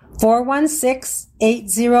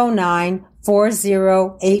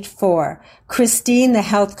 416-809-4084.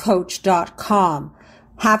 ChristineTheHealthCoach.com.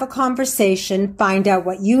 Have a conversation, find out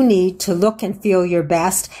what you need to look and feel your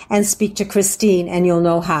best, and speak to Christine, and you'll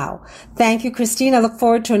know how. Thank you, Christine. I look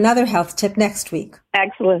forward to another health tip next week.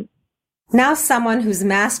 Excellent. Now someone who's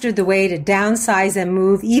mastered the way to downsize and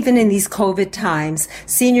move even in these COVID times,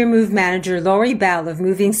 Senior Move Manager Lori Bell of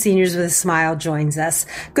Moving Seniors with a Smile joins us.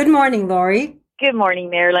 Good morning, Lori. Good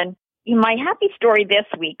morning, Marilyn. My happy story this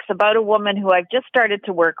week is about a woman who I've just started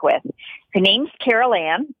to work with. Her name's Carol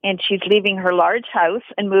Ann, and she's leaving her large house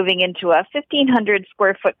and moving into a 1,500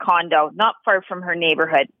 square foot condo not far from her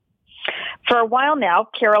neighborhood. For a while now,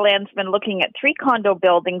 Carol Ann's been looking at 3 condo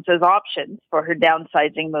buildings as options for her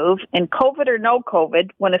downsizing move, and COVID or no COVID,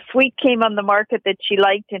 when a suite came on the market that she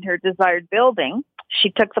liked in her desired building, she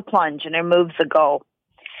took the plunge and her move's a go.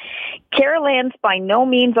 Carol Ann's by no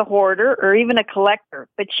means a hoarder or even a collector,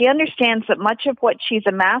 but she understands that much of what she's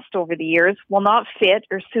amassed over the years will not fit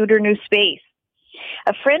or suit her new space.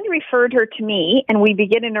 A friend referred her to me, and we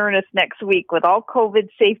begin in earnest next week with all COVID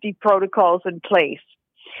safety protocols in place.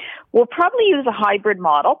 We'll probably use a hybrid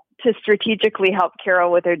model to strategically help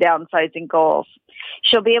Carol with her downsizing goals.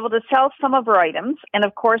 She'll be able to sell some of her items, and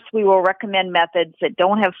of course we will recommend methods that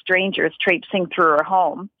don't have strangers traipsing through her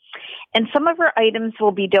home. And some of her items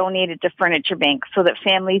will be donated to Furniture Bank so that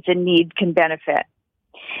families in need can benefit.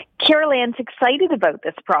 Carol Ann's excited about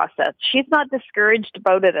this process. She's not discouraged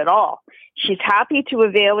about it at all. She's happy to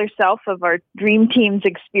avail herself of our Dream Team's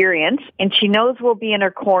experience, and she knows we'll be in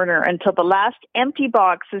her corner until the last empty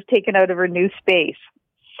box is taken out of her new space.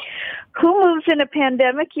 Who moves in a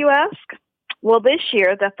pandemic, you ask? Well, this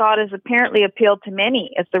year, the thought has apparently appealed to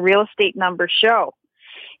many, as the real estate numbers show.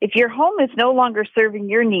 If your home is no longer serving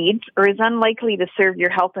your needs or is unlikely to serve your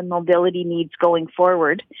health and mobility needs going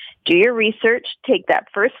forward, do your research, take that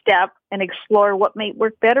first step, and explore what might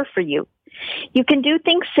work better for you. You can do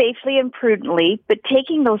things safely and prudently, but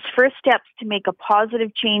taking those first steps to make a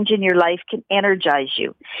positive change in your life can energize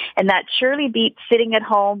you. And that surely beats sitting at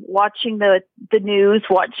home, watching the news,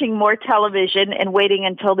 watching more television, and waiting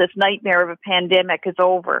until this nightmare of a pandemic is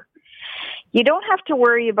over. You don't have to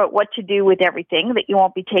worry about what to do with everything that you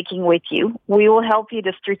won't be taking with you. We will help you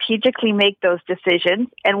to strategically make those decisions,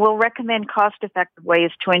 and we'll recommend cost-effective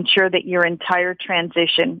ways to ensure that your entire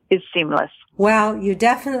transition is seamless. Well, you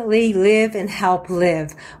definitely live and help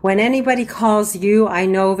live. When anybody calls you, I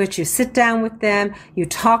know that you sit down with them, you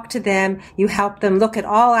talk to them, you help them look at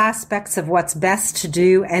all aspects of what's best to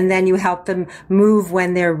do, and then you help them move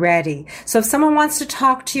when they're ready. So if someone wants to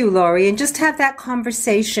talk to you, Lori, and just have that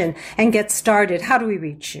conversation and get started, how do we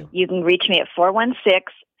reach you? You can reach me at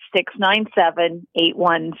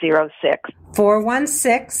 416-697-8106.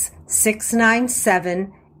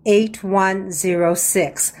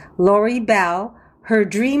 416-697-8106. Lori Bell, her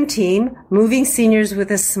Dream Team, Moving Seniors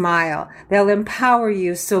with a Smile. They'll empower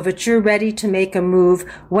you so that you're ready to make a move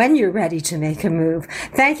when you're ready to make a move.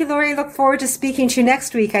 Thank you, Lori. I look forward to speaking to you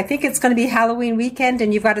next week. I think it's going to be Halloween weekend,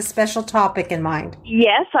 and you've got a special topic in mind.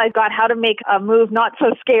 Yes, I've got how to make a move not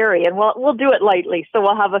so scary, and we'll do it lightly, so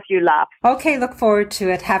we'll have a few laughs. Okay, look forward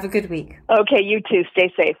to it. Have a good week. Okay, you too.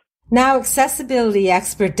 Stay safe. Now, accessibility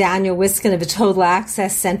expert Daniel Wiskin of the Total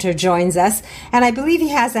Access Center joins us, and I believe he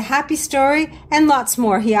has a happy story and lots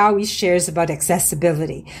more he always shares about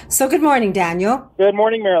accessibility. So good morning, Daniel. Good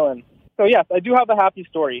morning, Marilyn. So yes, I do have a happy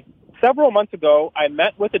story. Several months ago, I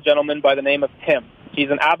met with a gentleman by the name of Tim. He's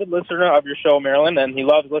an avid listener of your show, Marilyn, and he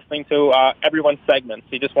loves listening to everyone's segments.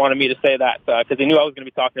 He just wanted me to say that because he knew I was going to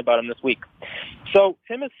be talking about him this week. So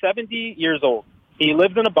Tim is 70 years old. He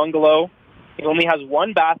lives in a bungalow. He only has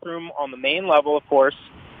one bathroom on the main level, of course,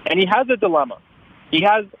 and he has a dilemma. He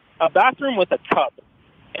has a bathroom with a tub,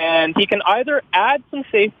 and he can either add some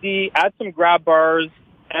safety, add some grab bars,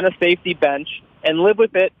 and a safety bench, and live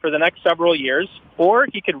with it for the next several years, or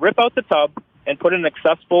he could rip out the tub and put in an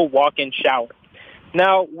accessible walk-in shower.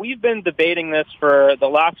 Now, we've been debating this for the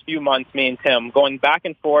last few months, me and Tim, going back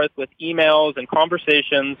and forth with emails and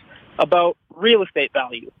conversations about real estate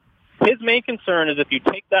value. His main concern is if you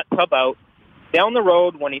take that tub out, down the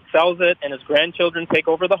road, when he sells it and his grandchildren take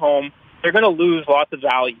over the home, they're going to lose lots of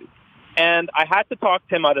value. And I had to talk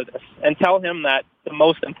Tim out of this and tell him that the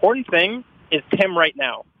most important thing is Tim right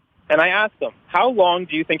now. And I asked him, how long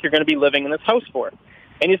do you think you're going to be living in this house for?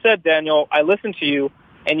 And he said, Daniel, I listened to you,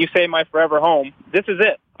 and you say my forever home. This is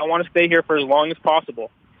it. I want to stay here for as long as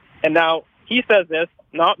possible. And now he says this,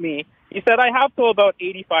 not me. He said, I have till about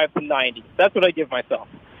 85 to 90. That's what I give myself.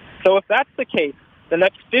 So if that's the case, the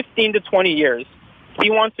next 15 to 20 years, he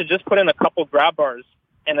wants to just put in a couple grab bars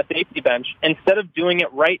and a safety bench instead of doing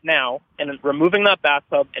it right now and removing that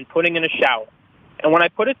bathtub and putting in a shower. And when I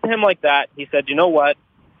put it to him like that, he said, you know what?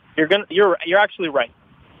 You're actually right.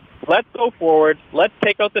 Let's go forward. Let's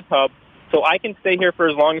take out the tub so I can stay here for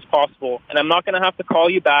as long as possible. And I'm not going to have to call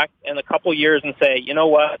you back in a couple years and say, you know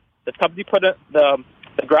what? The tubs you put in, the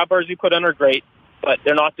grab bars you put in are great, but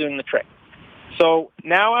they're not doing the trick. So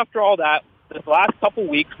now after all that, this last couple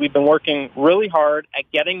weeks, we've been working really hard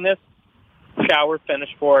at getting this shower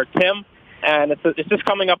finished for Tim. And it's just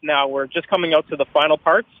coming up now. We're just coming out to the final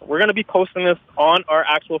parts. We're going to be posting this on our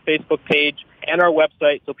actual Facebook page and our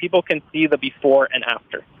website so people can see the before and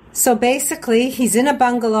after. So basically, he's in a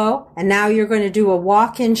bungalow, and now you're going to do a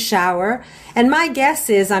walk-in shower. And my guess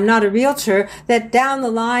is, I'm not a realtor, that down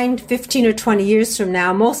the line, 15 or 20 years from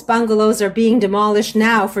now, most bungalows are being demolished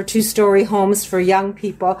now for two-story homes for young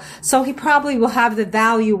people. So he probably will have the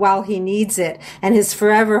value while he needs it, and his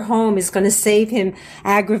forever home is going to save him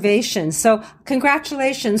aggravation. So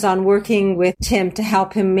congratulations on working with Tim to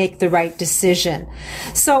help him make the right decision.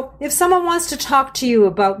 So if someone wants to talk to you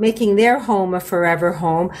about making their home a forever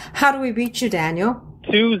home, how do we reach you, Daniel?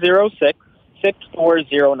 206-6409.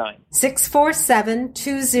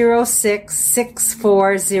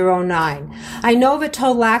 647-206-6409. I know the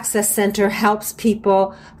Total Access Center helps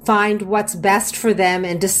people find what's best for them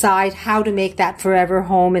and decide how to make that forever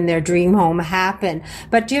home and their dream home happen.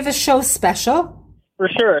 But do you have a show special? For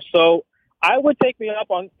sure. So I would take me up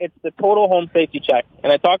on it's the Total Home Safety Check,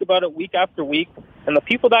 and I talk about it week after week, and the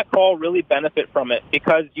people that call really benefit from it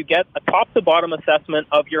because you get a top-to-bottom assessment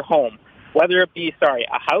of your home, whether it be,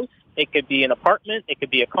 a house, it could be an apartment, it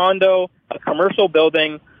could be a condo, a commercial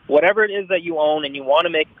building, whatever it is that you own and you want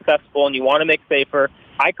to make accessible and you want to make safer.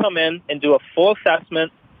 I come in and do a full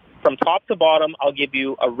assessment from top to bottom. I'll give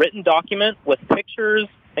you a written document with pictures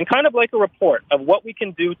and kind of like a report of what we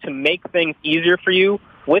can do to make things easier for you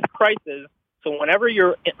with prices. So whenever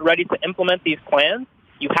you're ready to implement these plans,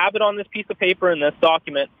 you have it on this piece of paper in this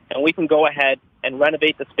document, and we can go ahead and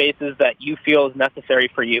renovate the spaces that you feel is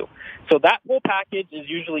necessary for you. So that whole package is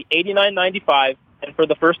usually $89.95, and for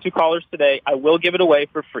the first two callers today, I will give it away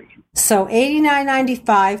for free. So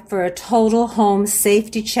 $89.95 for a total home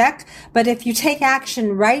safety check. But if you take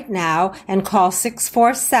action right now and call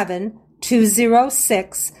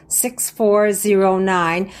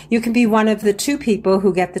 647-206-6409, you can be one of the two people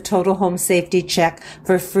who get the total home safety check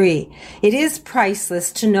for free. It is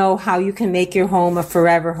priceless to know how you can make your home a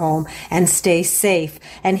forever home and stay safe.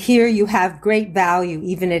 And here you have great value,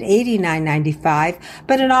 even at $89.95,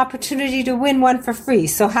 but an opportunity to win one for free.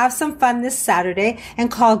 So have some fun this Saturday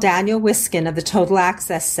and call Daniel Wiskin of the Total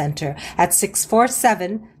Access Center at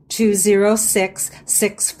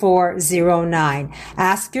 647-206-6409.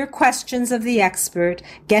 Ask your questions of the expert,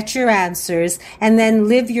 get your answers, and then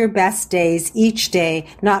live your best days each day,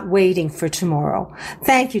 not waiting for tomorrow.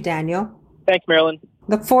 Thank you, Daniel. Thanks, Marilyn.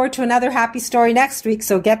 Look forward to another happy story next week,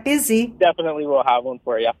 so get busy. Definitely will have one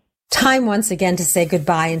for you. Time once again to say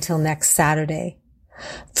goodbye until next Saturday.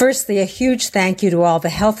 Firstly, a huge thank you to all the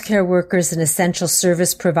healthcare workers and essential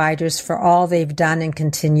service providers for all they've done and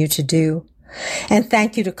continue to do. And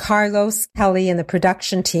thank you to Carlos, Kelly, and the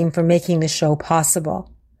production team for making the show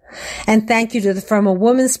possible. And thank you to the From a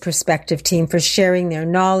Woman's Perspective team for sharing their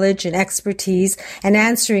knowledge and expertise and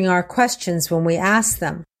answering our questions when we ask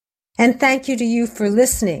them. And thank you to you for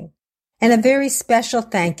listening. And a very special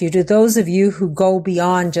thank you to those of you who go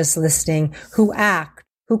beyond just listening, who act,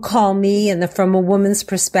 who call me and the From a Woman's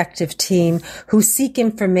Perspective team, who seek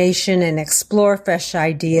information and explore fresh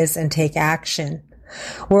ideas and take action.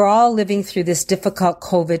 We're all living through this difficult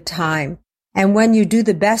COVID time. And when you do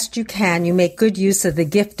the best you can, you make good use of the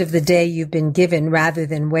gift of the day you've been given rather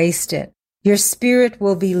than waste it. Your spirit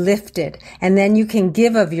will be lifted, and then you can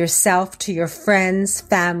give of yourself to your friends,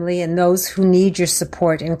 family, and those who need your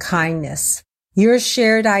support and kindness. Your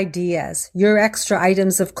shared ideas, your extra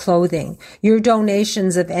items of clothing, your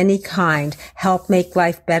donations of any kind help make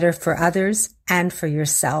life better for others and for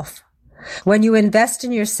yourself. When you invest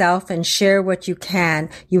in yourself and share what you can,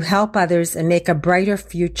 you help others and make a brighter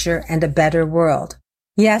future and a better world.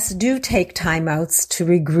 Yes, do take time outs to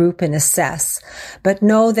regroup and assess, but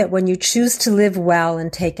know that when you choose to live well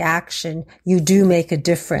and take action, you do make a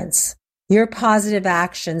difference. Your positive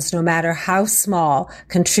actions, no matter how small,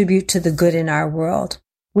 contribute to the good in our world.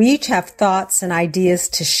 We each have thoughts and ideas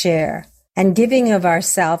to share, and giving of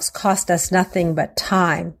ourselves costs us nothing but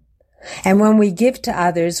time. And when we give to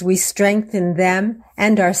others, we strengthen them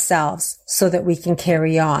and ourselves so that we can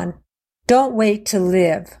carry on. Don't wait to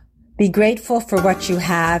live. Be grateful for what you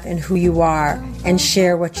have and who you are, and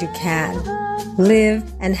share what you can. Live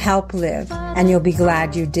and help live, and you'll be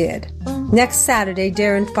glad you did. Next Saturday,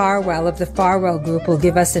 Darren Farwell of the Farwell Group will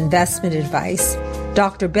give us investment advice.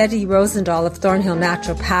 Dr. Betty Rosendahl of Thornhill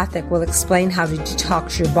Naturopathic will explain how to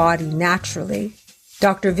detox your body naturally.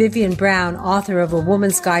 Dr. Vivian Brown, author of A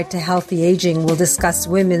Woman's Guide to Healthy Aging, will discuss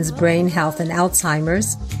women's brain health and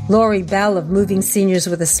Alzheimer's. Lori Bell of Moving Seniors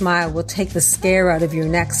with a Smile will take the scare out of your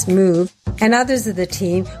next move. And others of the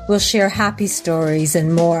team will share happy stories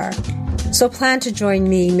and more. So plan to join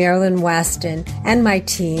me, Marilyn Weston, and my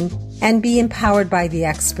team, and be empowered by the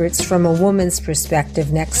experts from a woman's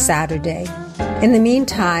perspective next Saturday. In the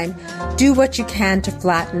meantime, do what you can to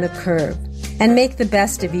flatten the curve and make the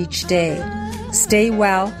best of each day. Stay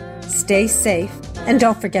well, stay safe, and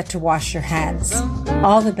don't forget to wash your hands.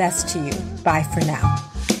 All the best to you. Bye for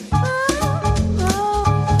now.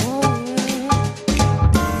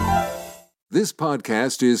 This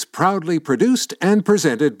podcast is proudly produced and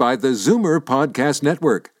presented by the Zoomer Podcast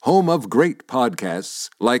Network, home of great podcasts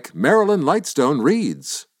like Marilyn Lightstone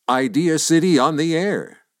Reads, Idea City on the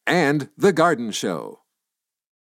Air, and The Garden Show.